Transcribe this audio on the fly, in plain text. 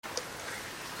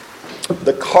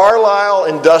The Carlisle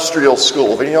Industrial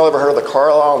School. Have any of y'all ever heard of the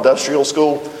Carlisle Industrial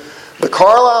School? The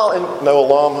Carlisle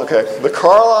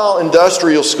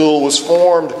Industrial School was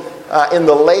formed in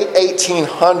the late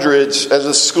 1800s as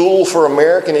a school for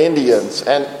American Indians.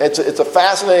 And it's a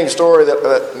fascinating story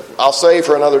that I'll save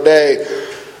for another day.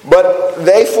 But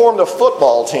they formed a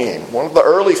football team, one of the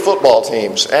early football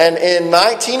teams. And in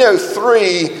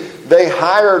 1903, they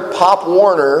hired Pop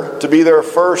Warner to be their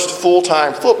first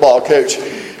full-time football coach.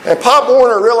 And Pop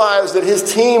Warner realized that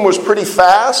his team was pretty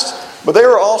fast, but they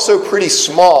were also pretty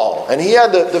small. And he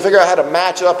had to figure out how to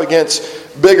match up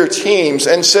against bigger teams.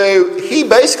 And so he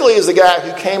basically is the guy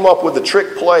who came up with the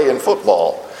trick play in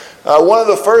football. One of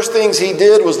the first things he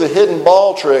did was the hidden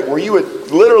ball trick, where you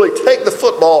would literally take the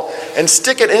football and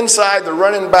stick it inside the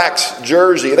running back's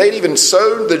jersey. They'd even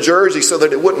sewed the jersey so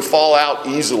that it wouldn't fall out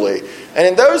easily. And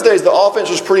in those days, the offense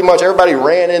was pretty much everybody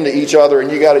ran into each other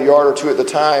and you got a yard or two at the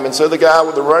time. And so the guy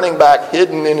with the running back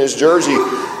hidden in his jersey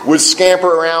would scamper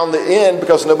around the end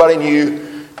because nobody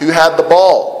knew who had the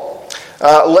ball.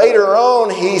 Later on,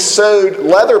 he sewed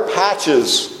leather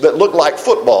patches that looked like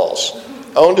footballs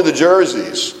onto the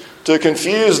jerseys to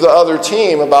confuse the other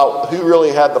team about who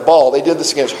really had the ball. They did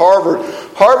this against Harvard.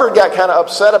 Harvard got kind of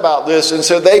upset about this, and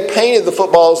so they painted the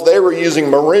footballs. They were using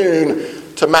maroon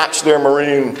to match their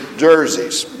maroon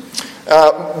jerseys.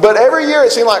 But every year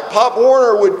it seemed like Pop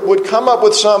Warner would come up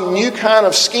with some new kind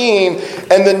of scheme,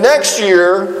 and the next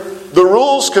year the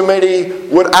rules committee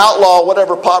would outlaw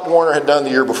whatever Pop Warner had done the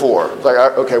year before. It's like,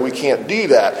 okay, we can't do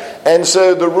that. And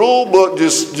so the rule book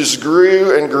just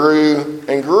grew and grew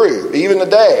and grew. Even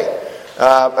today,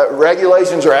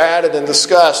 regulations are added and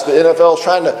discussed. The NFL is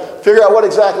trying to figure out what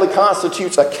exactly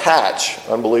constitutes a catch,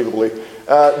 unbelievably,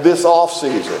 this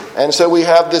offseason. And so we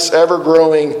have this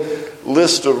ever-growing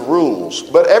list of rules.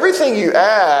 But everything you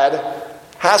add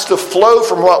has to flow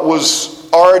from what was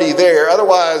already there.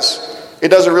 Otherwise, it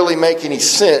doesn't really make any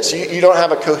sense. You don't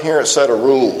have a coherent set of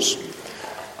rules.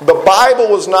 The Bible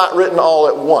was not written all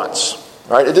at once.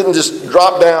 Right? It didn't just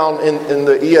drop down in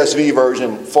the ESV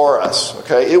version for us.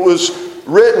 Okay? It was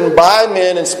written by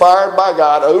men inspired by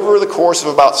God over the course of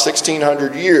about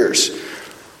 1,600 years.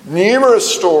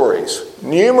 Numerous stories,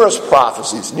 numerous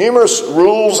prophecies, numerous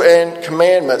rules and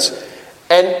commandments.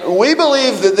 And we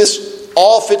believe that this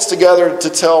all fits together to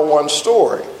tell one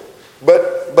story.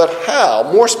 But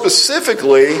how? More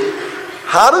specifically,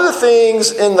 how do the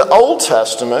things in the Old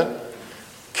Testament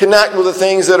connect with the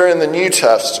things that are in the New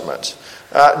Testament?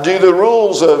 Do the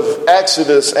rules of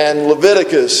Exodus and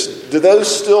Leviticus, do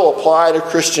those still apply to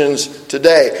Christians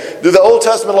today? Do the Old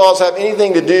Testament laws have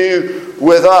anything to do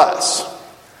with us?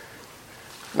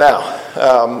 Now,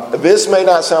 this may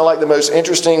not sound like the most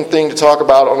interesting thing to talk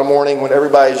about on a morning when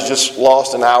everybody's just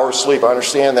lost an hour's sleep. I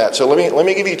understand that. So let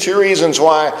me give you two reasons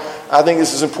why I think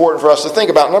this is important for us to think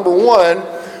about. Number one,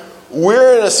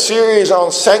 we're in a series on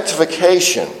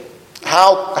sanctification,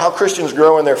 how Christians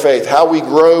grow in their faith, how we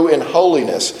grow in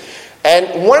holiness.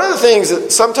 And one of the things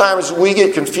that sometimes we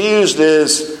get confused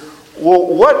is, well,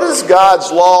 what does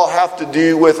God's law have to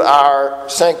do with our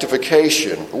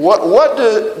sanctification? What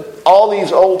do all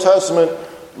these Old Testament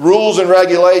rules and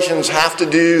regulations have to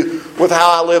do with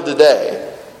how I live today?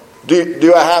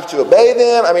 Do I have to obey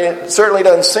them? I mean, it certainly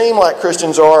doesn't seem like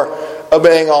Christians are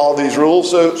obeying all of these rules.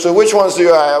 So which ones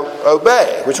do I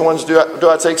obey? Which ones do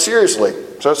I take seriously?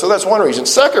 So that's one reason.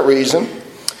 Second reason,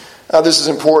 this is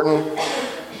important.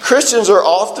 Christians are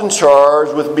often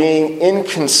charged with being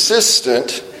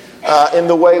inconsistent in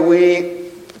the way we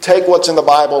take what's in the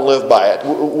Bible and live by it.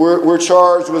 We're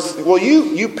charged with, well,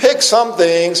 you pick some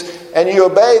things and you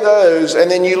obey those, and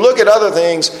then you look at other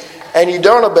things and you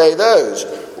don't obey those.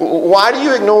 Why do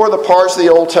you ignore the parts of the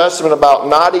Old Testament about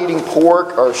not eating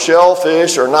pork or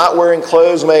shellfish or not wearing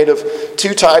clothes made of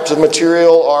two types of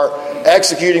material or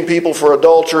executing people for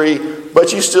adultery,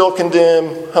 but you still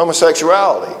condemn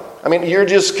homosexuality? I mean, you're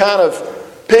just kind of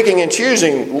picking and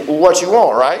choosing what you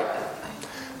want, right?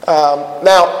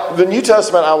 Now, the New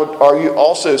Testament, I would argue,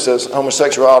 also says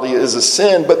homosexuality is a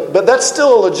sin, but that's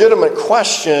still a legitimate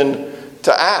question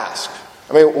to ask.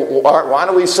 I mean, why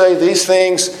do we say these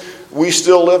things we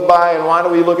still live by, and why do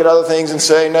we look at other things and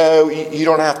say, no, you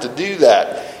don't have to do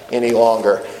that any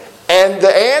longer? And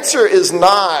the answer is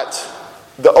not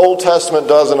the Old Testament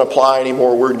doesn't apply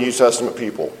anymore, we're New Testament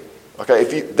people.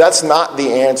 Okay, that's not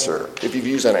the answer, if you've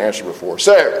used that answer before.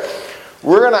 So,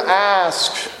 we're going to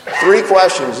ask three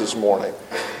questions this morning.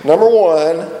 Number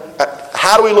one,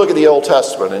 how do we look at the Old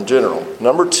Testament in general?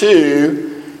 Number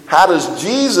two, how does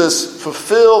Jesus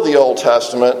fulfill the Old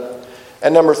Testament?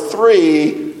 And number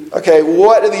three, okay,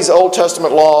 what do these Old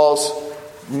Testament laws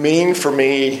mean for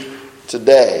me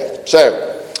today?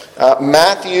 So,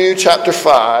 Matthew chapter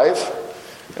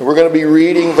 5, and we're going to be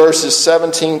reading verses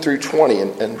 17 through 20,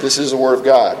 and this is the Word of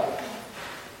God.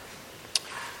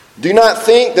 Do not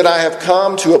think that I have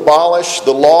come to abolish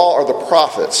the law or the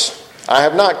prophets. I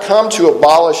have not come to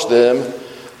abolish them,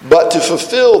 but to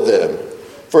fulfill them.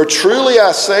 For truly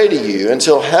I say to you,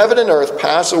 until heaven and earth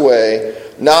pass away,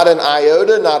 not an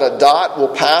iota, not a dot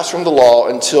will pass from the law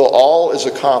until all is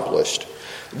accomplished.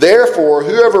 Therefore,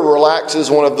 whoever relaxes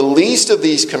one of the least of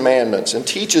these commandments and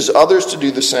teaches others to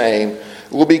do the same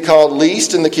will be called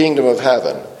least in the kingdom of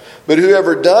heaven. But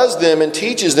whoever does them and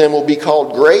teaches them will be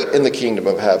called great in the kingdom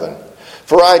of heaven.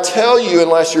 For I tell you,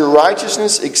 unless your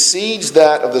righteousness exceeds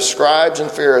that of the scribes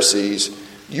and Pharisees,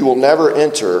 you will never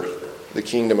enter the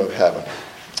kingdom of heaven.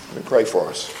 Let me pray for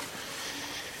us.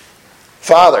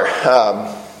 Father,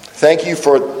 thank you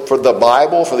for the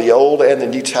Bible, for the Old and the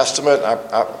New Testament.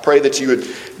 I pray that you would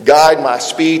guide my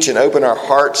speech and open our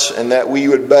hearts, and that we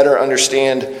would better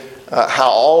understand how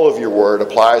all of your word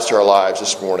applies to our lives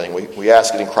this morning. We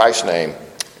ask it in Christ's name.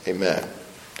 Amen.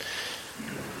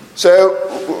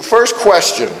 So, first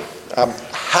question.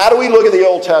 How do we look at the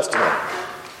Old Testament?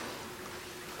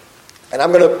 And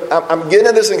I'm getting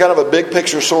at this in kind of a big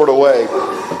picture sort of way.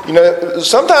 You know,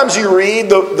 sometimes you read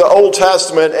the Old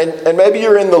Testament and maybe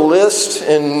you're in the list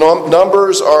in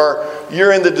Numbers, or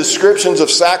you're in the descriptions of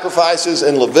sacrifices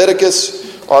in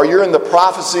Leviticus, or you're in the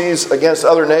prophecies against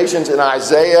other nations in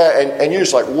Isaiah, and you're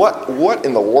just like, what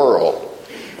in the world?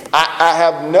 I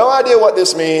have no idea what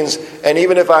this means, and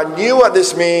even if I knew what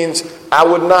this means, I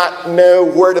would not know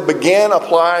where to begin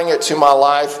applying it to my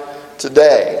life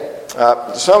today.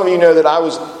 Some of you know that I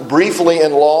was briefly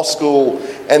in law school,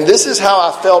 and this is how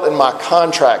I felt in my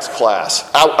contracts class.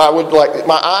 I would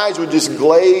my eyes would just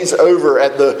glaze over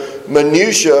at the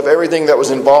minutia of everything that was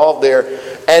involved there.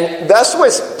 And that's the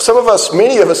way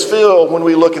many of us feel when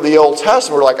we look at the Old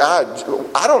Testament. We're like,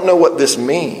 I don't know what this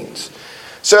means.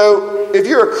 So if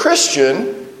you're a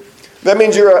Christian, that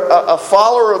means you're a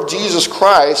follower of Jesus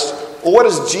Christ. Well, what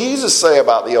does Jesus say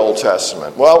about the Old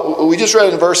Testament? Well, we just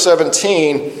read in verse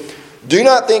 17, do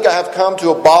not think I have come to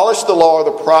abolish the law or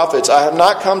the prophets. I have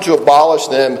not come to abolish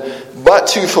them, but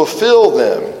to fulfill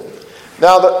them.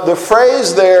 Now, the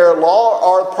phrase there, law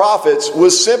or prophets,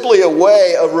 was simply a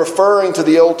way of referring to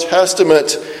the Old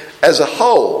Testament as a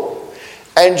whole.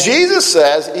 And Jesus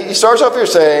says, he starts off here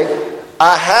saying,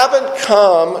 I haven't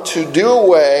come to do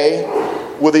away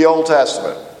with the Old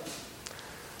Testament.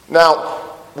 Now,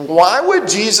 why would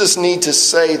Jesus need to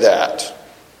say that?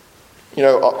 You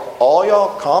know, all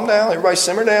y'all calm down. Everybody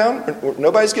simmer down.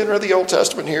 Nobody's getting rid of the Old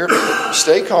Testament here.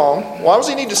 Stay calm. Why does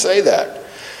he need to say that?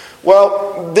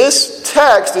 Well, this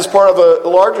text is part of a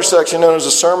larger section known as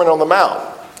the Sermon on the Mount.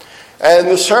 And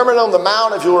the Sermon on the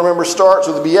Mount, if you'll remember, starts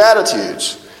with the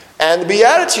Beatitudes. And the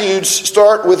Beatitudes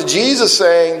start with Jesus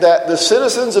saying that the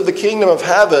citizens of the kingdom of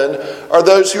heaven are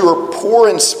those who are poor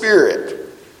in spirit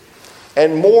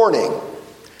and mourning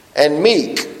and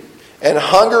meek and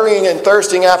hungering and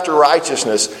thirsting after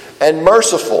righteousness, and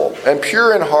merciful, and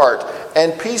pure in heart,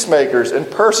 and peacemakers, and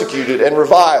persecuted, and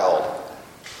reviled.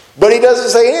 But he doesn't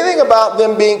say anything about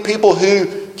them being people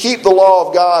who keep the law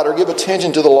of God or give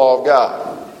attention to the law of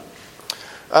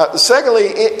God. Secondly,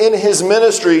 in his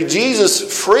ministry,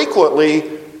 Jesus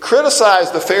frequently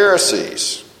criticized the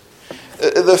Pharisees.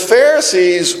 The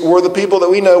Pharisees were the people that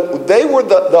we know, they were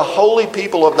the holy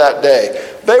people of that day.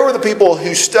 They were the people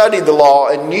who studied the law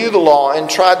and knew the law and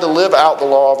tried to live out the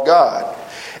law of God.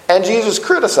 And Jesus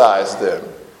criticized them.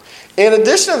 In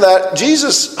addition to that,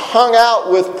 Jesus hung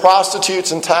out with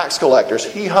prostitutes and tax collectors.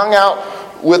 He hung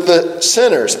out with the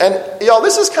sinners. And y'all,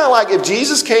 this is kind of like if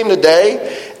Jesus came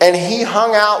today and he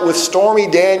hung out with Stormy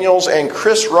Daniels and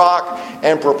Chris Rock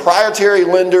and proprietary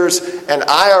lenders and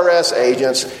IRS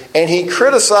agents, and he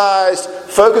criticized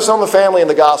Focus on the Family and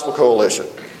the Gospel Coalition.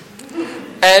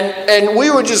 And we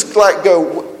would just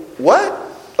go, what?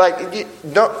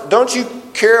 Don't you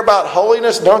care about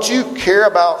holiness? Don't you care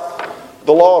about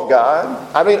the law of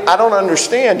God? I mean, I don't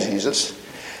understand Jesus.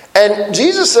 And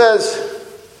Jesus says,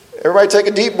 everybody take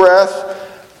a deep breath.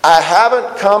 I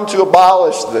haven't come to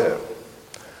abolish them.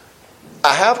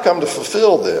 I have come to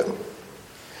fulfill them.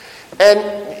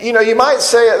 And, you might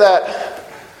say that,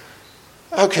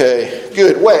 okay,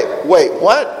 good. Wait,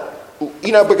 what?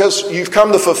 Because you've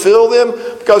come to fulfill them?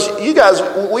 Because you guys,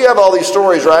 we have all these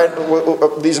stories, right?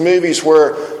 These movies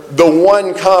where the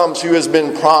one comes who has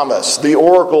been promised. The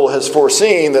oracle has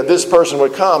foreseen that this person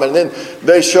would come, and then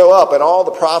they show up, and all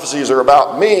the prophecies are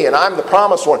about me, and I'm the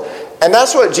promised one. And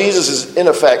that's what Jesus is, in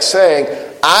effect, saying.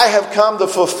 I have come to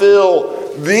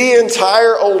fulfill the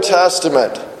entire Old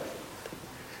Testament.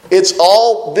 It's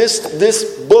all,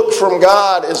 this book from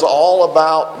God is all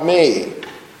about me.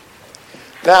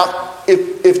 Now,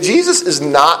 if Jesus is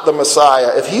not the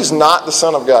Messiah, if he's not the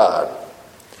Son of God,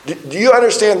 do you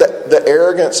understand the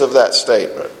arrogance of that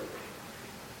statement?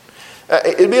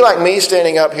 It'd be like me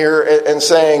standing up here and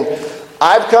saying,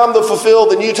 I've come to fulfill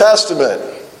the New Testament.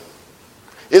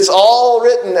 It's all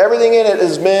written, everything in it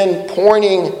has been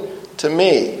pointing to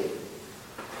me.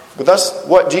 But that's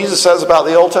what Jesus says about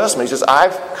the Old Testament. He says,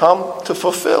 I've come to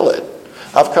fulfill it.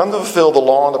 I've come to fulfill the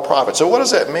law and the prophets. So what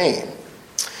does that mean?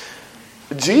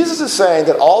 Jesus is saying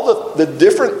that all the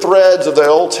different threads of the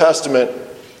Old Testament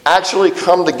actually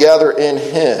come together in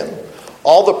him.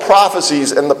 All the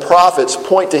prophecies and the prophets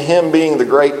point to him being the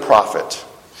great prophet.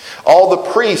 All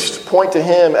the priests point to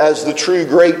him as the true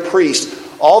great priest.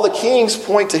 All the kings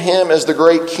point to him as the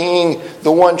great king,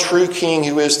 the one true king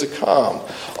who is to come.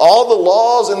 All the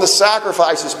laws and the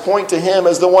sacrifices point to him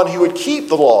as the one who would keep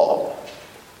the law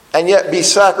and yet be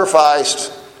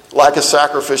sacrificed like a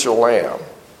sacrificial lamb.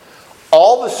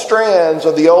 All the strands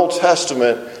of the Old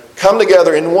Testament come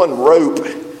together in one rope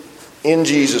in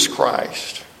Jesus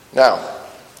Christ. Now,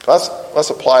 let's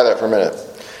apply that for a minute.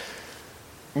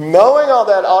 Knowing all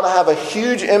that ought to have a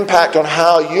huge impact on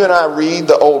how you and I read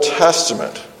the Old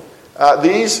Testament.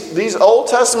 These Old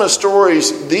Testament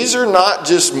stories, these are not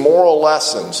just moral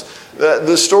lessons.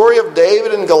 The story of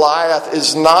David and Goliath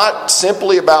is not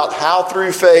simply about how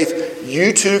through faith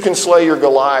you too can slay your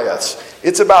Goliaths.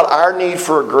 It's about our need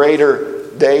for a greater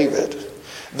David.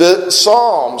 The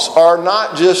Psalms are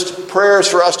not just prayers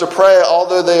for us to pray,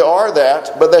 although they are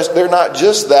that, but they're not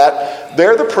just that.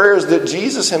 They're the prayers that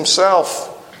Jesus himself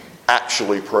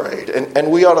actually prayed.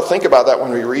 And we ought to think about that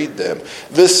when we read them.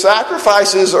 The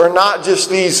sacrifices are not just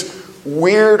these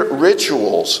weird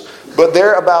rituals, but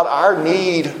they're about our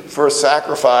need for a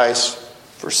sacrifice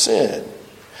for sin.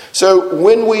 So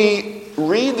when we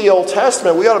read the Old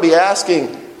Testament, we ought to be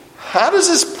asking, how does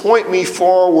this point me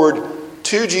forward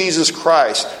to Jesus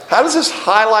Christ? How does this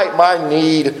highlight my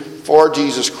need for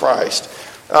Jesus Christ?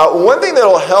 One thing that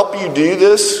will help you do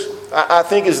this, I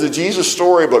think, is the Jesus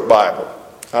Storybook Bible.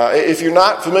 If you're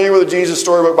not familiar with the Jesus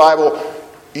Storybook Bible,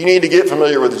 you need to get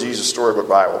familiar with the Jesus Storybook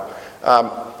Bible.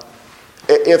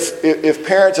 If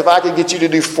parents, if I could get you to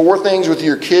do 4 things with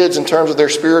your kids in terms of their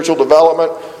spiritual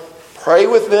development: pray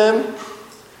with them,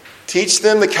 teach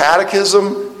them the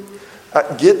catechism,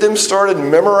 get them started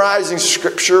memorizing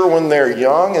Scripture when they're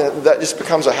young, and that just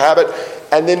becomes a habit.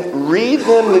 And then read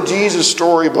them the Jesus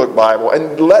Storybook Bible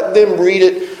and let them read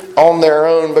it on their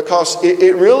own, because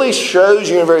it really shows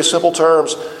you in very simple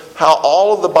terms how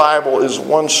all of the Bible is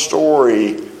one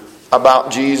story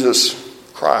about Jesus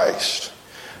Christ.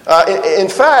 In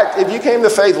fact, if you came to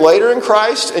faith later in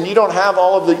Christ and you don't have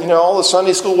all of the, all the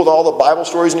Sunday school with all the Bible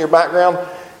stories in your background,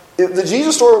 the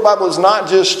Jesus Storybook Bible is not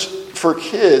just for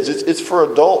kids, it's for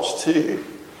adults too.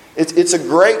 It's a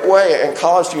great way, and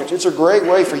college students, it's a great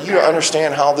way for you to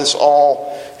understand how this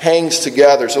all hangs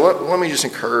together. So let me just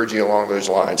encourage you along those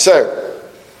lines. So,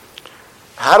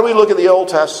 how do we look at the Old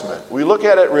Testament? We look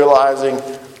at it realizing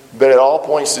that it all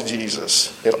points to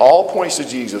Jesus. It all points to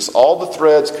Jesus. All the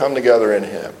threads come together in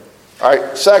him. All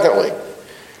right, secondly,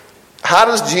 how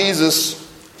does Jesus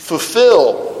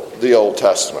fulfill the Old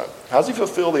Testament? How does he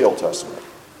fulfill the Old Testament?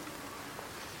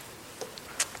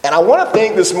 And I want to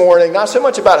think this morning not so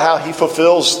much about how he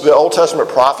fulfills the Old Testament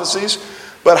prophecies,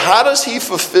 but how does he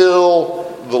fulfill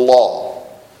the law?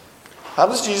 How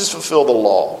does Jesus fulfill the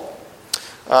law?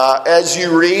 As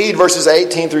you read verses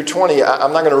 18 through 20,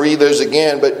 I'm not going to read those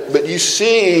again, but you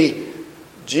see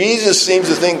Jesus seems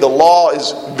to think the law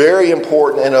is very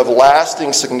important and of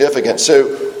lasting significance.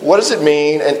 So what does it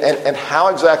mean, and how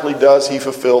exactly does he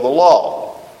fulfill the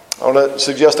law? I want to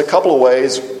suggest a couple of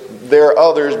ways. There are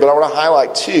others, but I want to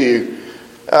highlight 2.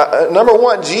 Number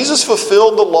 1, Jesus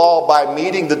fulfilled the law by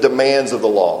meeting the demands of the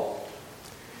law.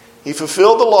 He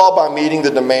fulfilled the law by meeting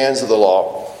the demands of the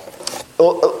law.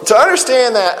 To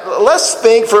understand that, let's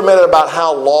think for a minute about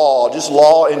how law, just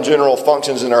law in general,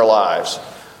 functions in our lives.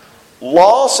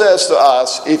 Law says to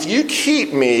us, if you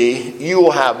keep me, you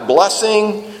will have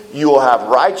blessing, you will have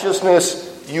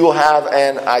righteousness, you will have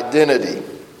an identity.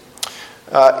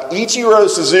 Ichiro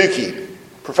Suzuki,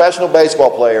 professional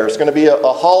baseball player, is going to be a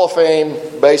Hall of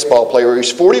Fame baseball player.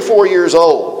 He's 44 years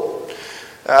old.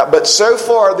 But so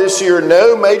far this year,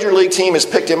 no major league team has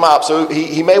picked him up. So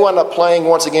he may wind up playing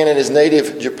once again in his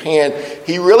native Japan.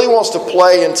 He really wants to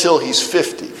play until he's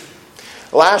 50.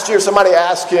 Last year, somebody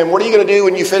asked him, what are you going to do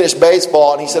when you finish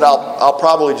baseball? And he said, I'll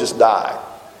probably just die.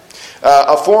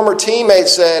 A former teammate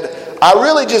said, "I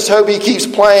really just hope he keeps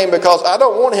playing because I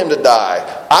don't want him to die.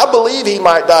 I believe he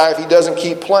might die if he doesn't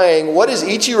keep playing. What is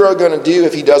Ichiro going to do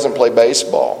if he doesn't play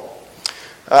baseball?"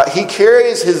 He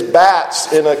carries his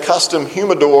bats in a custom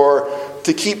humidor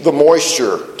to keep out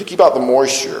the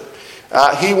moisture.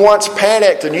 He once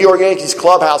panicked a New York Yankees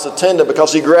clubhouse attendant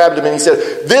because he grabbed him and he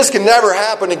said, "This can never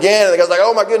happen again." And the guy's like,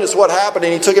 "Oh my goodness, what happened?"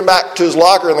 And he took him back to his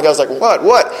locker and the guy's like,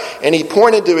 What? And he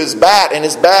pointed to his bat, and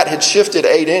his bat had shifted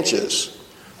 8 inches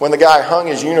when the guy hung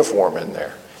his uniform in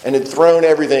there and had thrown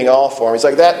everything off for him. He's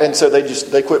like that. And so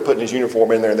they quit putting his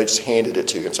uniform in there and they just handed it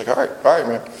to him. It's like, all right,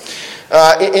 man.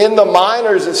 In the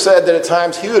minors, it said that at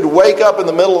times he would wake up in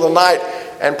the middle of the night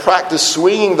and practice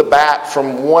swinging the bat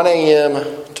from 1 a.m.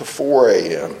 to 4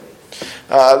 a.m.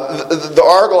 The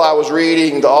article I was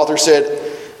reading, the author said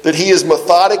that he has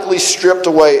methodically stripped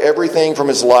away everything from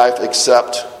his life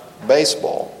except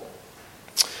baseball.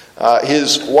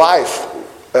 His wife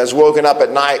has woken up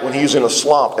at night when he was in a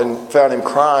slump and found him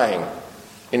crying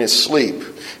in his sleep.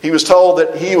 He was told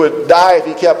that he would die if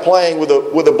he kept playing with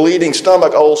a bleeding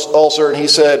stomach ulcer, and he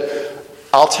said,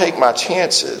 "I'll take my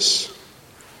chances."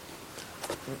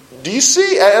 Do you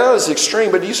see, I know it's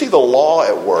extreme, but do you see the law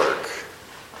at work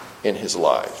in his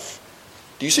life?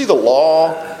 Do you see the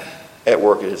law at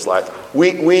work in his life?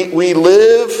 We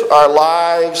live our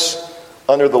lives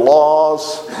under the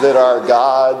laws that our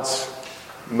gods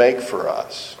make for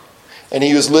us. And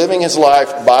he was living his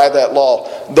life by that law.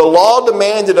 The law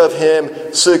demanded of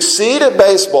him, succeed at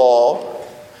baseball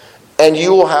and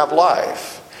you will have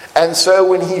life. And so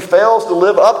when he fails to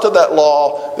live up to that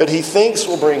law that he thinks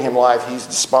will bring him life, he's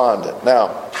despondent.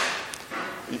 Now,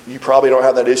 you probably don't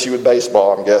have that issue with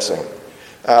baseball, I'm guessing.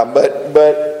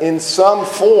 But in some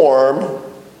form,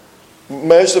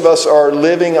 most of us are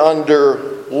living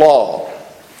under law.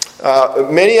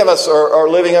 Many of us are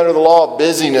living under the law of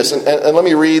busyness. And let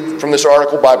me read from this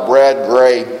article by Brad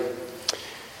Gray.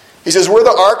 He says, "We're the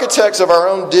architects of our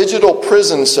own digital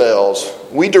prison cells.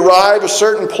 We derive a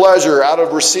certain pleasure out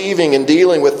of receiving and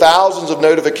dealing with thousands of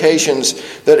notifications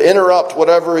that interrupt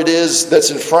whatever it is that's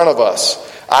in front of us.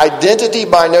 Identity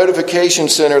by notification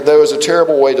center, though, is a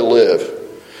terrible way to live.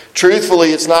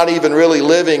 Truthfully, it's not even really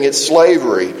living, it's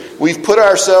slavery. We've put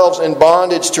ourselves in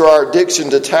bondage to our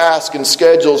addiction to tasks and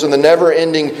schedules and the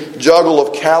never-ending juggle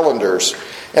of calendars.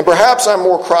 And perhaps I'm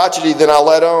more crotchety than I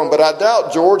let on, but I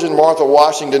doubt George and Martha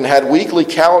Washington had weekly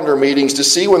calendar meetings to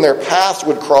see when their paths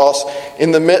would cross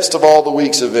in the midst of all the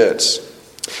week's events.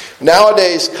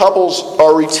 Nowadays, couples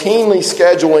are routinely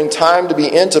scheduling time to be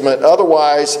intimate,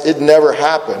 otherwise it'd never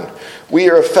happen. We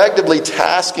are effectively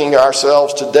tasking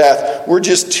ourselves to death. We're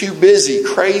just too busy,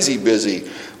 crazy busy.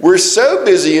 We're so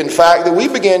busy, in fact, that we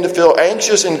begin to feel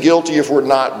anxious and guilty if we're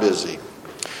not busy.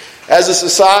 As a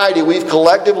society, we've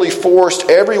collectively forced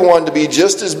everyone to be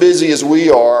just as busy as we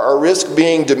are, or risk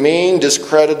being demeaned,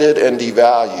 discredited, and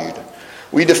devalued.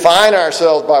 We define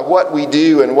ourselves by what we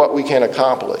do and what we can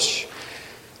accomplish.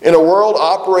 In a world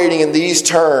operating in these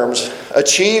terms,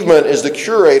 achievement is the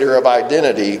curator of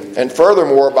identity, and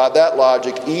furthermore, by that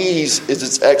logic, ease is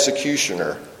its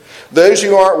executioner. Those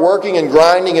who aren't working and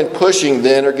grinding and pushing,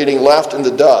 then, are getting left in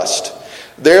the dust.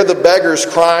 They're the beggars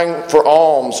crying for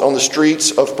alms on the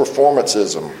streets of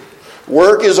performancism.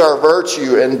 Work is our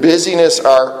virtue and busyness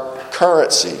our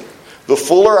currency. The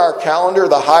fuller our calendar,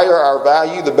 the higher our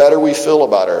value, the better we feel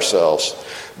about ourselves.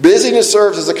 Busyness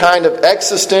serves as a kind of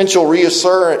existential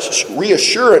reassurance,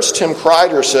 Tim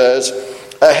Kreider says,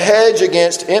 a hedge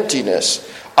against emptiness.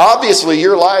 Obviously,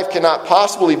 your life cannot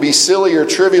possibly be silly or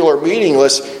trivial or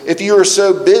meaningless if you are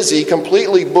so busy,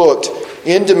 completely booked,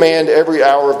 in demand every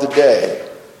hour of the day.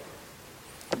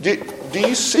 Do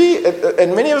you see,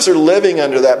 and many of us are living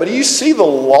under that, but do you see the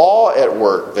law at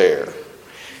work there?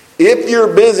 If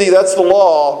you're busy, that's the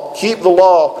law, keep the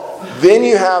law, then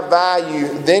you have value,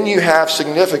 then you have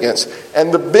significance.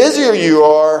 And the busier you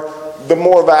are, the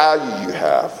more value you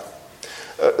have.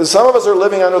 Some of us are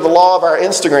living under the law of our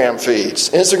Instagram feeds.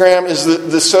 Instagram is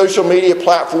the social media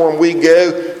platform we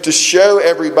go to show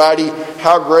everybody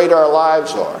how great our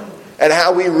lives are and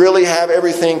how we really have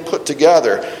everything put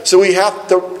together. So we have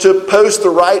to post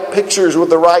the right pictures with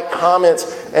the right comments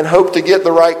and hope to get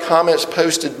the right comments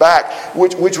posted back,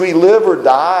 which we live or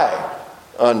die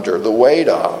under the weight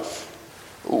of.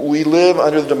 We live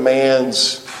under the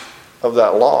demands of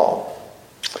that law.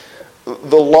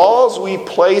 The laws we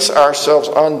place ourselves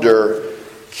under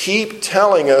keep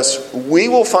telling us we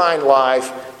will find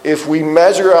life if we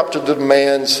measure up to the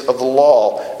demands of the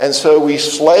law. And so we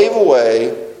slave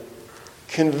away,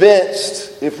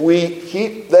 convinced if we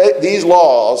keep these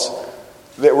laws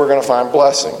that we're going to find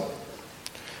blessing.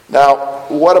 Now,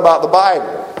 what about the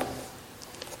Bible?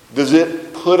 Does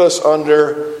it put us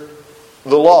under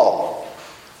the law?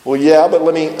 Well, yeah, but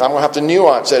I'm going to have to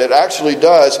nuance it. It actually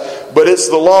does, but it's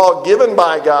the law given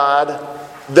by God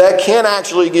that can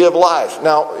actually give life.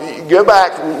 Now, go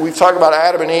back, we've talked about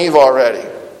Adam and Eve already.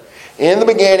 In the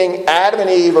beginning, Adam and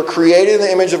Eve are created in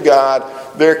the image of God.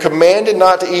 They're commanded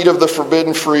not to eat of the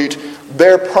forbidden fruit.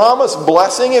 They're promised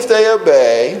blessing if they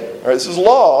obey, or this is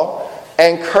law,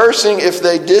 and cursing if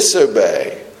they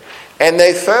disobey. And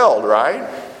they failed, right?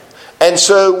 And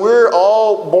so we're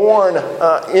all born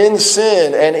in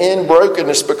sin and in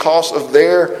brokenness because of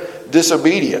their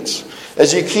disobedience.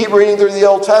 As you keep reading through the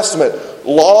Old Testament,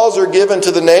 laws are given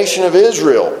to the nation of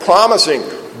Israel, promising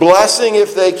blessing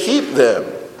if they keep them,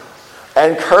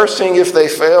 and cursing if they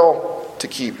fail to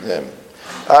keep them.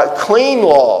 Clean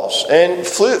laws and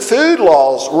food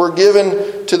laws were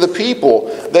given to the people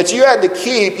that you had to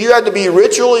keep. You had to be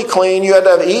ritually clean. You had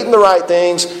to have eaten the right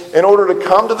things in order to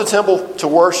come to the temple to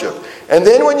worship. And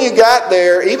then when you got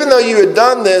there, even though you had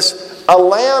done this, a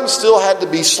lamb still had to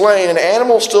be slain. An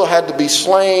animal still had to be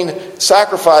slain,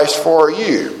 sacrificed for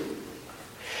you.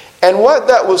 And what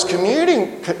that was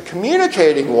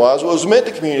communicating was, what was meant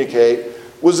to communicate,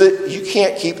 was that you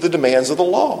can't keep the demands of the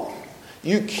law.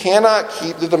 You cannot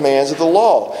keep the demands of the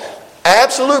law.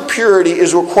 Absolute purity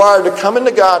is required to come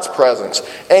into God's presence.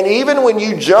 And even when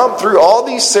you jump through all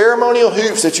these ceremonial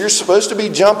hoops that you're supposed to be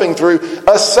jumping through,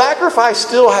 a sacrifice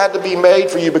still had to be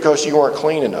made for you because you weren't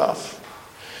clean enough.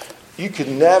 You could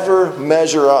never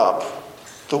measure up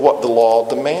to what the law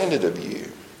demanded of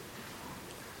you.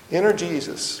 Enter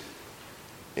Jesus.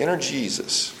 Enter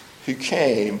Jesus, who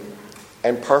came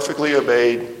and perfectly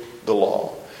obeyed the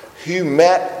law, who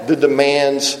met the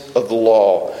demands of the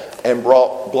law and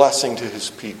brought blessing to his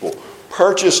people,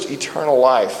 purchased eternal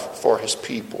life for his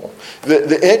people.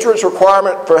 The entrance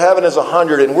requirement for heaven is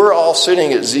 100, and we're all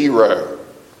sitting at 0.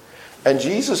 And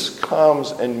Jesus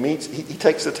comes and meets, he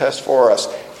takes the test for us.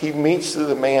 He meets the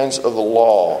demands of the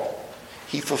law.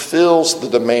 He fulfills the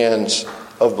demands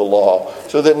of the law,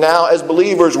 so that now as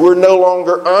believers we're no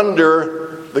longer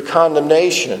under the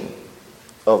condemnation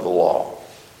of the law,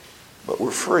 but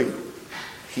we're free.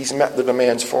 He's met the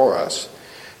demands for us.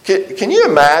 Can you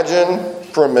imagine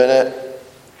for a minute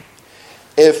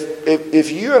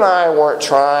if you and I weren't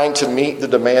trying to meet the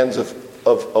demands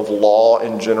of law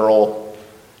in general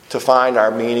to find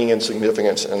our meaning and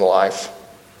significance in life?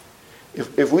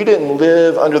 If we didn't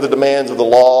live under the demands of the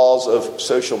laws of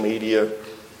social media,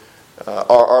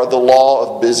 or the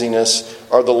law of busyness,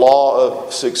 or the law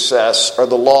of success, or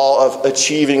the law of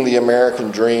achieving the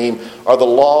American dream, or the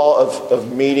law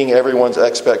of meeting everyone's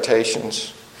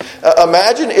expectations.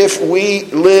 Imagine if we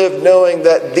lived knowing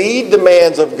that the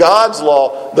demands of God's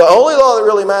law, the only law that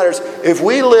really matters, if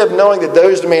we lived knowing that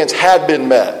those demands had been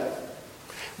met,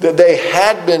 that they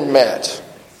had been met,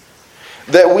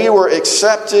 that we were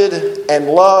accepted and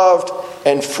loved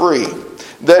and free,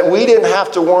 that we didn't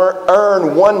have to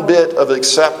earn one bit of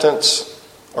acceptance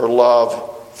or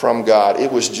love from God.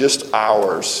 It was just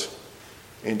ours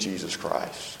in Jesus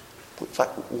Christ. It's like,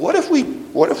 what if we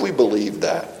believed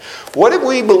that? What if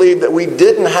we believed that we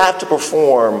didn't have to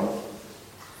perform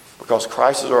because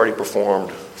Christ has already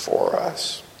performed for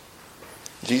us?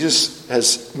 Jesus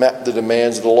has met the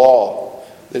demands of the law,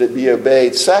 that it be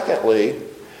obeyed. Secondly,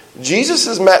 Jesus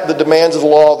has met the demands of the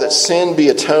law that sin be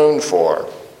atoned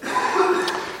for.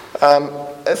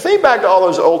 Think back to all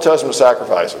those Old Testament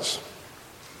sacrifices.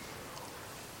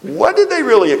 What did they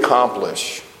really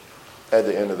accomplish at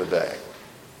the end of the day?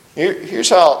 Here's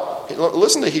how,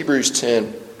 listen to Hebrews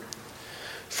 10.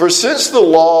 For since the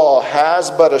law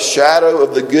has but a shadow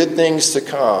of the good things to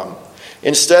come,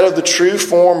 instead of the true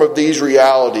form of these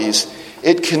realities,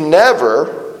 it can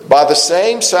never, by the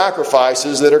same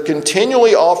sacrifices that are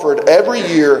continually offered every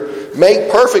year,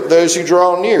 make perfect those who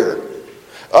draw near.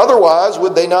 Otherwise,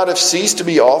 would they not have ceased to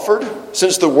be offered,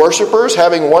 since the worshippers,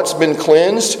 having once been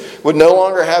cleansed, would no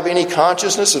longer have any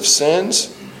consciousness of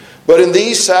sins? But in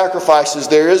these sacrifices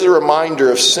there is a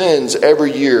reminder of sins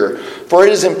every year, for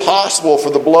it is impossible for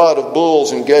the blood of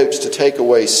bulls and goats to take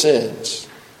away sins.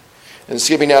 And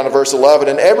skipping down to verse 11,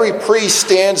 and every priest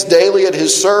stands daily at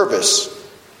his service,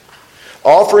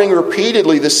 offering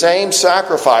repeatedly the same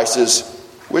sacrifices,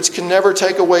 which can never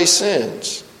take away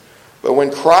sins. But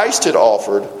when Christ had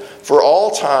offered for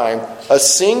all time a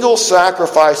single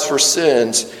sacrifice for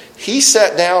sins, he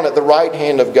sat down at the right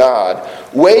hand of God,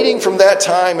 waiting from that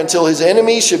time until his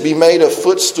enemies should be made a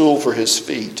footstool for his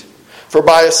feet. For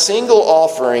by a single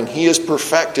offering he has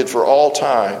perfected for all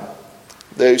time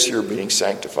those who are being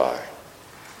sanctified.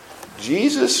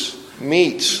 Jesus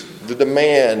meets the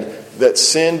demand that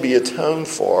sin be atoned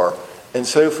for, and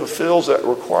so fulfills that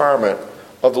requirement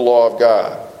of the law of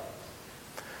God.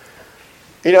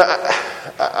 You know,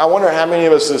 I wonder how many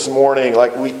of us this morning,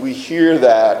 like we hear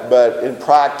that, but in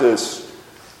practice,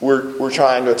 we're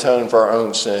trying to atone for our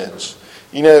own sins.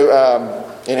 You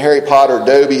know, in Harry Potter,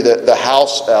 Dobby, the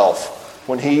house elf,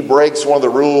 when he breaks one of the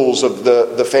rules of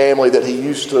the family that he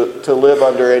used to live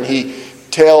under, and he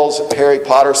tells Harry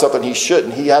Potter something he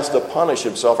shouldn't, he has to punish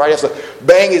himself, right? He has to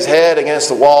bang his head against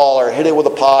the wall or hit it with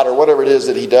a pot or whatever it is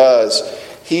that he does.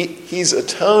 He's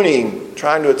atoning,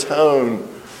 trying to atone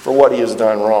for what he has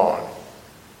done wrong.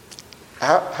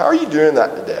 How are you doing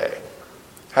that today?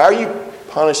 How are you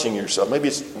punishing yourself? Maybe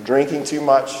it's drinking too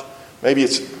much. Maybe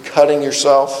it's cutting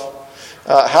yourself.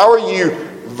 How are you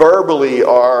verbally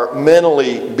or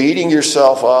mentally beating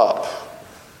yourself up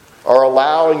or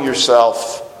allowing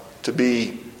yourself to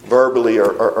be verbally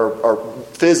or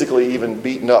physically even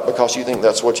beaten up because you think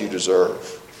that's what you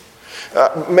deserve?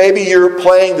 Maybe you're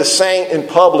playing the saint in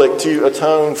public to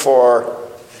atone for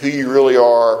who you really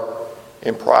are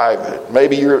in private.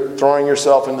 Maybe you're throwing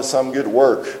yourself into some good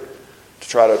work to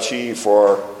try to achieve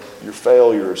for your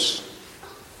failures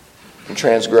and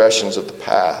transgressions of the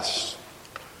past.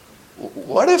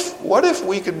 What if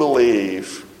we could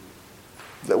believe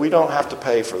that we don't have to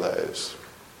pay for those?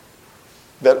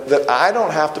 That I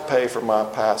don't have to pay for my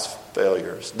past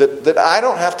failures. That I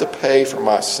don't have to pay for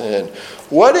my sin.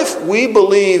 What if we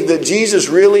believe that Jesus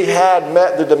really had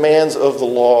met the demands of the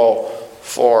law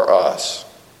for us?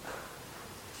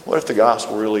 What if the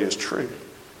gospel really is true?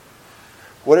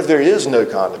 What if there is no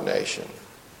condemnation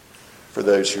for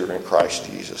those who are in Christ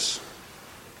Jesus?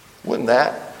 Wouldn't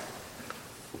that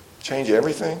change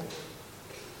everything?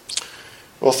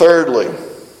 Well, thirdly,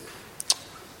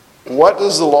 what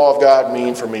does the law of God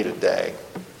mean for me today?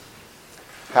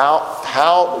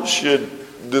 How should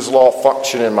this law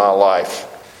function in my life?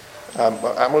 I'm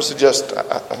going to suggest,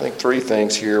 I think, three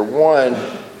things here. One,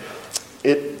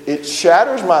 it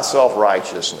shatters my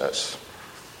self-righteousness.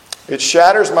 It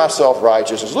shatters my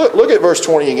self-righteousness. Look at verse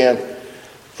 20 again.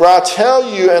 For I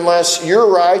tell you, unless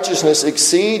your righteousness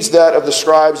exceeds that of the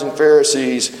scribes and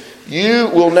Pharisees, you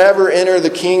will never enter the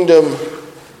kingdom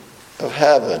of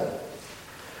heaven.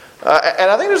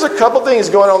 And I think there's a couple things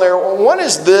going on there. One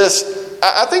is this.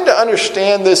 I think to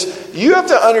understand this, you have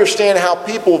to understand how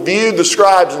people viewed the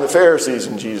scribes and the Pharisees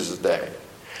in Jesus' day.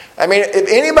 I mean, if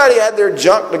anybody had their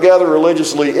junk together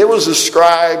religiously, it was the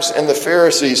scribes and the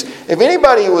Pharisees. If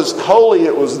anybody was holy,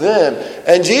 it was them.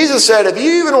 And Jesus said, if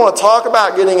you even want to talk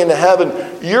about getting into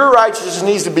heaven, your righteousness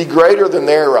needs to be greater than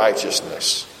their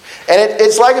righteousness. And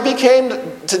it's like if he came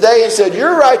today and said,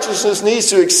 your righteousness needs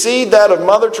to exceed that of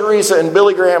Mother Teresa and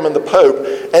Billy Graham and the Pope,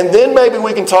 and then maybe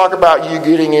we can talk about you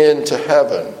getting into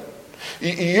heaven.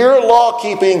 Your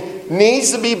law-keeping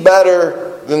needs to be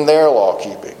better than their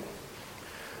law-keeping.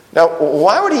 Now,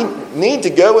 why would he need to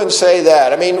go and say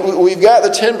that? I mean, we've got the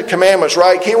Ten Commandments,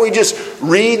 right? Can't we just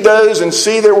read those and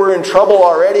see that we're in trouble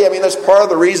already? I mean, that's part of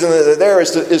the reason that they're there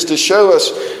is to show us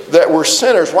that we're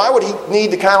sinners. Why would he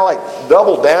need to kind of like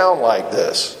double down like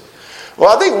this?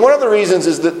 Well, I think one of the reasons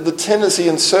is that the tendency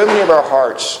in so many of our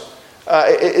hearts,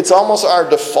 it's almost our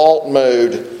default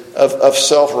mode of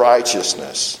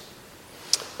self-righteousness.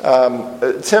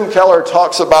 Tim Keller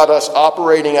talks about us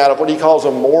operating out of what he calls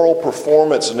a moral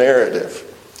performance narrative.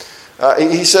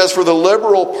 He says for the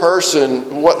liberal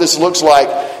person, what this looks like,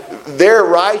 their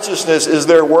righteousness is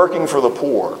they're working for the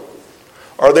poor,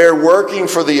 or they're working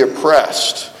for the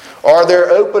oppressed, or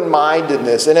their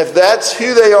open-mindedness. And if that's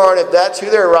who they are, and if that's who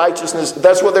their righteousness,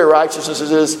 that's what their righteousness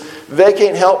is, they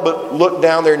can't help but look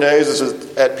down their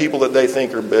noses at people that they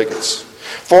think are bigots.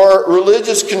 For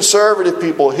religious conservative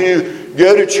people who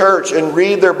go to church and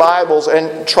read their Bibles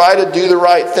and try to do the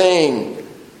right thing,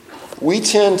 we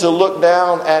tend to look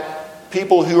down at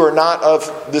people who are not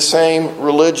of the same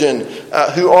religion,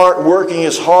 who aren't working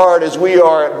as hard as we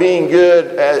are at being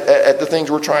good at the things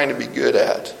we're trying to be good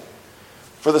at.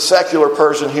 For the secular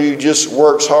person who just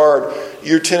works hard,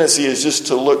 your tendency is just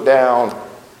to look down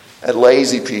at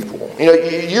lazy people. You know,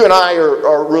 you and I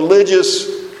are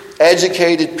religious,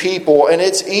 educated people, and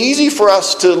it's easy for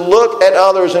us to look at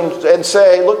others and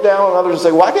say, look down on others and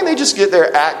say, why can't they just get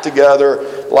their act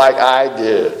together like I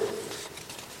did?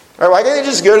 Or why can't they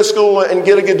just go to school and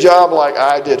get a good job like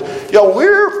I did?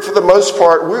 We're, for the most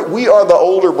part, we are the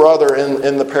older brother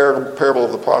in the parable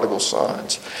of the prodigal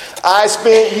sons. I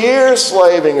spent years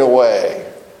slaving away,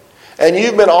 and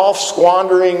you've been off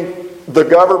squandering the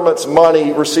government's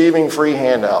money receiving free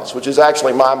handouts, which is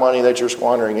actually my money that you're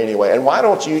squandering anyway. And why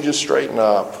don't you just straighten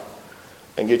up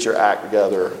and get your act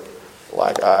together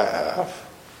like I have?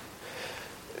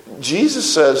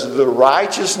 Jesus says the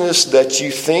righteousness that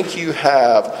you think you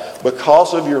have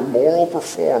because of your moral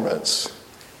performance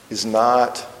is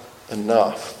not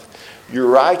enough. Your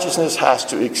righteousness has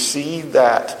to exceed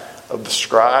that of the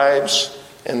scribes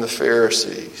and the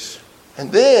Pharisees.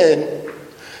 And then,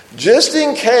 just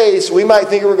in case we might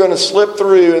think we're going to slip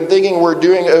through and thinking we're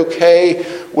doing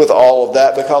okay with all of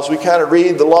that because we kind of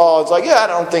read the law, it's like, yeah, I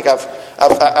don't think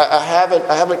I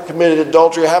haven't committed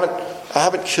adultery, I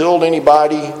haven't killed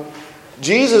anybody.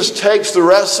 Jesus takes the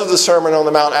rest of the Sermon on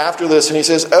the Mount after this and he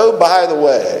says, oh, by the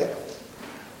way,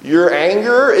 your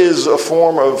anger is a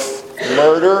form of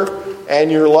murder and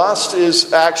your lust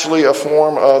is actually a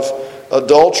form of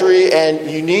adultery, and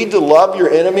you need to love your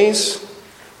enemies,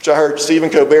 which I heard Stephen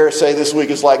Colbert say this week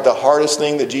is like the hardest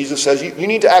thing that Jesus says. You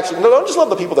need to actually, don't just love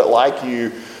the people that like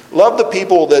you, love the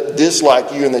people that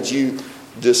dislike you and that you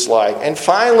dislike. And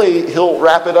finally, he'll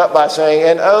wrap it up by saying,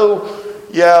 and oh,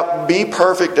 yeah, be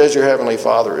perfect as your heavenly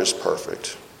Father is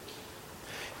perfect.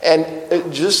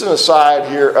 And just an aside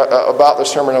here about the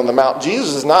Sermon on the Mount,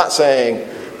 Jesus is not saying,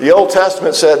 the Old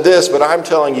Testament said this, but I'm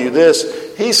telling you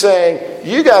this. He's saying,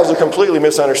 you guys are completely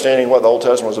misunderstanding what the Old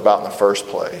Testament was about in the first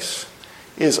place.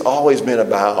 It has always been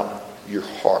about your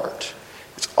heart.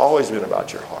 It's always been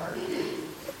about your heart.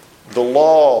 The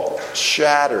law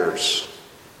shatters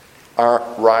our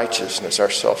righteousness, our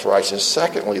self-righteousness.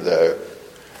 Secondly, though,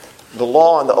 the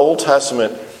law in the Old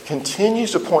Testament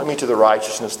continues to point me to the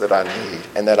righteousness that I need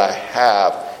and that I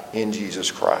have in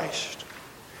Jesus Christ.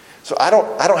 So I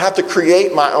don't have to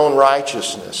create my own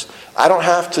righteousness. I don't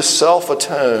have to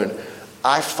self-atone.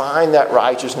 I find that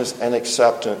righteousness and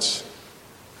acceptance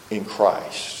in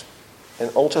Christ. And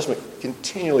the Old Testament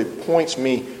continually points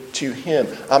me to Him.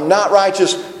 I'm not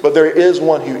righteous, but there is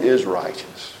one who is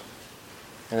righteous.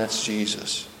 And that's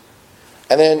Jesus.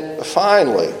 And then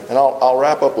finally, and I'll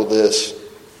wrap up with this,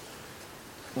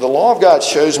 the law of God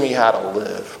shows me how to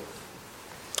live.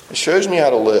 It shows me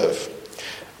how to live.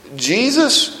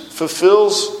 Jesus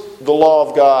fulfills the law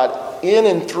of God in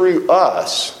and through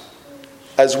us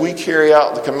as we carry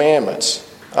out the commandments.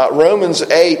 Romans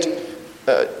 8,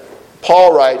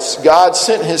 Paul writes, God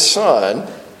sent His Son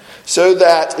so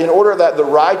that in order that the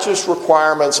righteous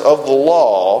requirements of the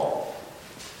law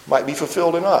might be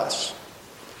fulfilled in us.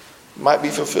 Might be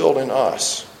fulfilled in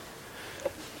us.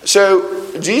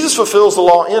 So Jesus fulfills the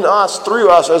law in us, through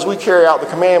us, as we carry out the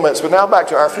commandments. But now back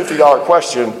to our $50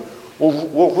 question.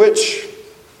 Well, which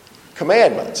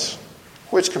commandments?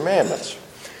 Which commandments?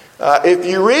 If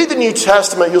you read the New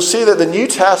Testament, you'll see that the New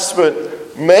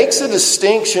Testament makes a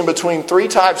distinction between three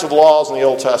types of laws in the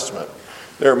Old Testament.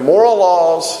 There are moral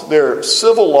laws, there are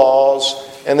civil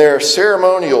laws, and there are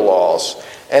ceremonial laws.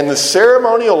 And the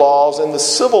ceremonial laws and the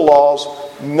civil laws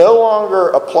no longer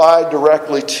apply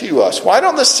directly to us. Why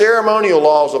don't the ceremonial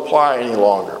laws apply any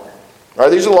longer?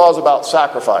 These are laws about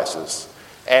sacrifices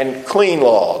and clean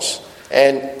laws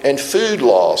and food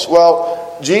laws.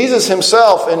 Well, Jesus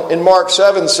himself in Mark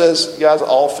 7 says, guys,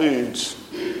 all foods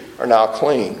are now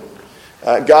clean.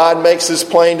 God makes this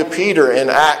plain to Peter in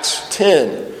Acts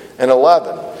 10 and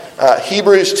 11.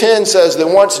 Hebrews 10 says that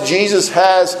once Jesus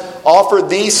has offered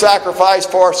the sacrifice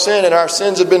for our sin and our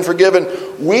sins have been forgiven,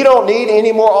 we don't need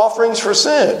any more offerings for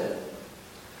sin.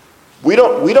 We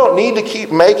don't need to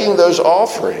keep making those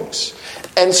offerings.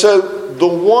 And so the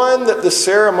one that the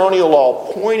ceremonial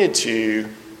law pointed to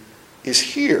is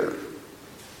here.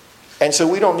 And so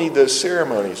we don't need those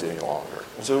ceremonies any longer.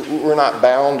 So we're not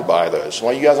bound by those.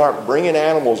 Why you guys aren't bringing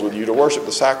animals with you to worship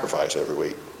the sacrifice every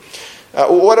week.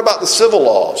 What about the civil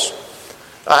laws?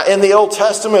 In the Old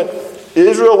Testament,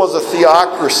 Israel was a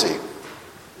theocracy.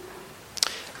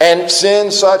 And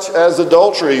sins such as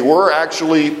adultery were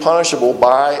actually punishable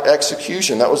by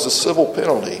execution. That was the civil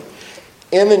penalty.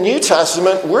 In the New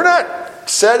Testament, we're not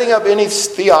setting up any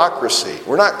theocracy.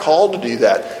 We're not called to do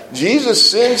that. Jesus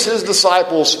sends His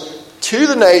disciples to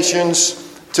the nations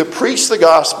to preach the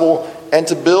gospel and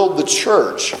to build the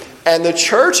church. And the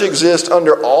church exists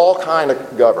under all kinds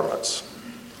of governments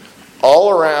all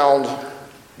around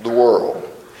the world.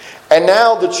 And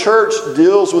now the church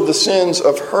deals with the sins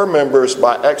of her members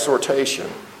by exhortation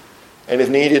and, if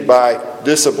needed, by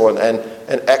discipline and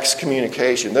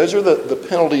excommunication. Those are the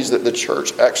penalties that the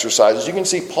church exercises. You can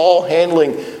see Paul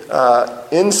handling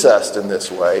incest in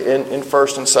this way in 1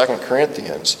 and 2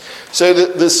 Corinthians. So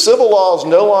the civil laws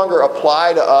no longer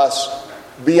apply to us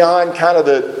beyond kind of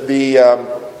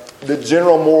the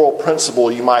general moral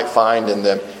principle you might find in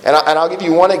them. And I'll give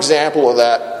you one example of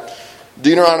that.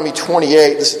 Deuteronomy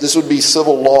 28, this would be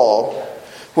civil law.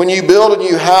 When you build a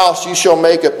new house, you shall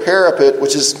make a parapet,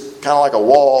 which is kind of like a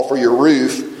wall for your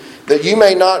roof, that you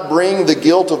may not bring the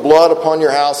guilt of blood upon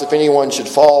your house if anyone should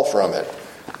fall from it.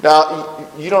 Now,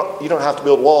 you don't have to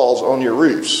build walls on your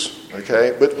roofs,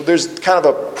 okay? But there's kind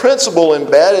of a principle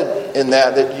embedded in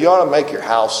that you ought to make your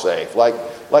house safe. Like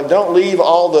don't leave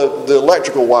all the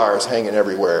electrical wires hanging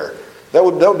everywhere. That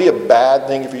would be a bad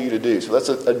thing for you to do. So that's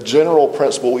a general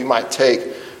principle we might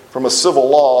take from a civil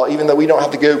law, even though we don't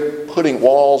have to go putting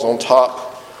walls on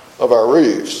top of our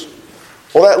roofs.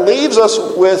 Well, that leaves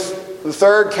us with the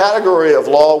third category of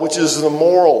law, which is the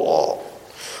moral law,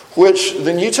 which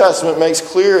the New Testament makes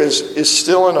clear is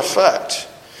still in effect.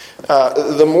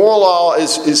 The moral law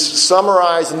is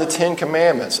summarized in the Ten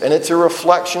Commandments, and it's a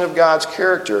reflection of God's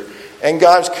character, and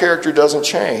God's character doesn't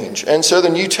change. And so the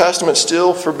New Testament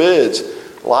still forbids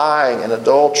lying and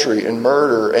adultery and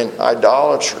murder and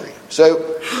idolatry.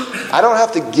 So I don't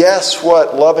have to guess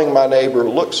what loving my neighbor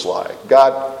looks like.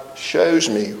 God shows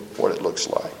me what it looks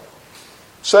like.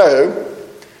 So,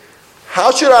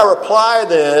 how should I reply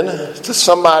then to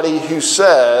somebody who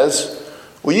says,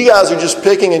 well, you guys are just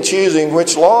picking and choosing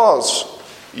which laws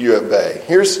you obey?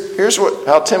 Here's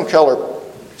how Tim Keller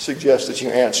suggests that you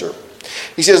answer.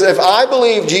 He says, if I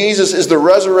believe Jesus is the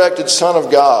resurrected Son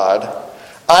of God,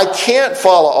 I can't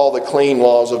follow all the clean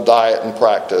laws of diet and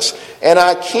practice, and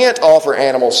I can't offer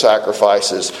animal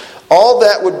sacrifices. All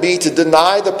that would be to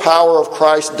deny the power of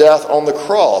Christ's death on the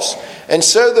cross. And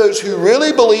so those who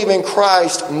really believe in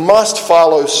Christ must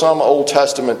follow some Old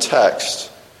Testament text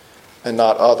and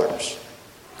not others.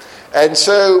 And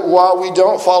so while we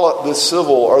don't follow the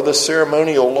civil or the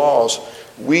ceremonial laws,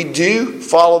 we do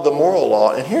follow the moral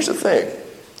law. And here's the thing.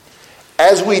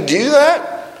 As we do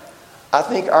that, I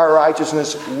think our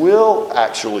righteousness will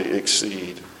actually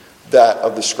exceed that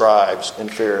of the scribes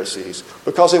and Pharisees,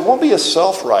 because it won't be a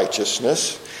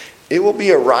self-righteousness. It will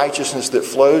be a righteousness that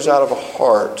flows out of a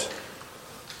heart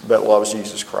that loves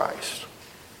Jesus Christ.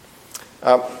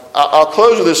 I'll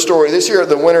close with this story. This year at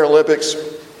the Winter Olympics,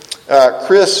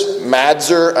 Chris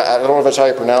Madzer, I don't know if that's how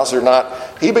you pronounce it or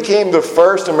not, he became the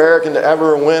first American to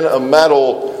ever win a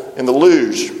medal in the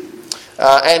luge.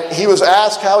 And he was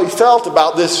asked how he felt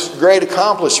about this great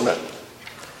accomplishment.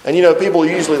 And people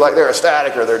usually they're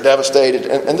ecstatic or they're devastated.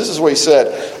 And this is what he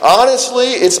said. Honestly,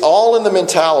 it's all in the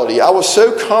mentality. I was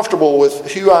so comfortable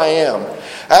with who I am.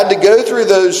 I had to go through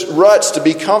those ruts to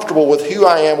be comfortable with who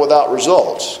I am without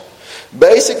results.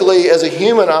 Basically, as a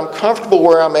human, I'm comfortable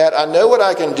where I'm at. I know what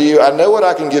I can do. I know what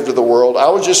I can give to the world. I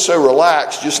was just so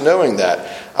relaxed just knowing that.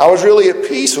 I was really at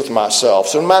peace with myself.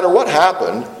 So no matter what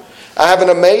happened, I have an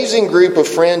amazing group of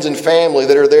friends and family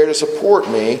that are there to support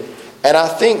me. And I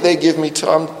think they give me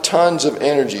tons of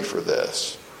energy for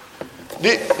this. Do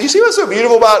you see what's so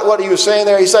beautiful about what he was saying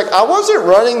there? He's like, I wasn't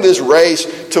running this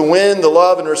race to win the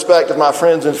love and respect of my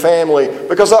friends and family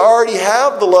because I already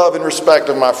have the love and respect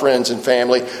of my friends and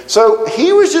family. So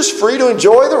he was just free to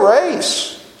enjoy the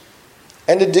race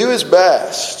and to do his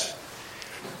best.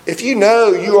 If you know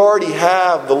you already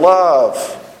have the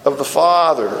love of the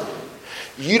Father,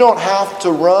 you don't have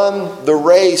to run the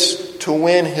race to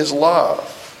win his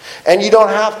love. And you don't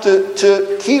have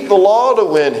to keep the law to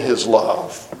win his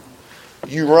love.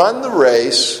 You run the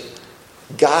race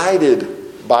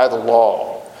guided by the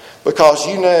law, because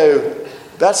you know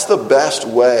that's the best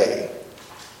way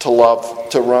to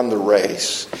run the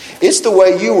race. It's the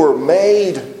way you were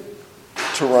made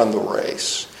to run the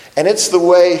race. And it's the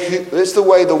way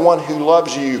the one who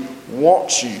loves you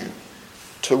wants you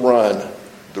to run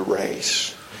the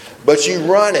race. But you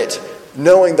run it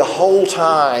knowing the whole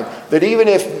time that even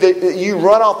if you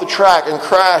run off the track and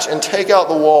crash and take out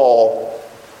the wall,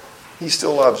 he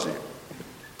still loves you.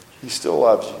 He still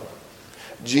loves you.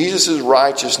 Jesus'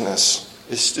 righteousness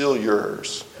is still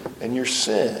yours, and your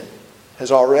sin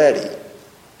has already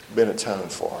been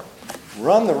atoned for.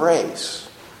 Run the race.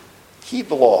 Keep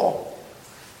the law,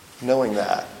 knowing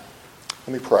that.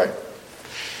 Let me pray.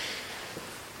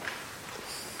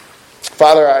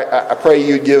 Father, I pray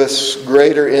you'd give us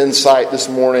greater insight this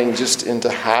morning just into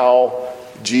how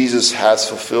Jesus has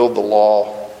fulfilled the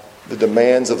law, the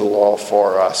demands of the law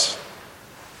for us,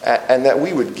 and that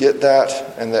we would get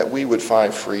that and that we would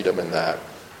find freedom in that.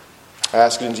 I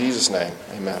ask it in Jesus' name.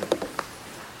 Amen.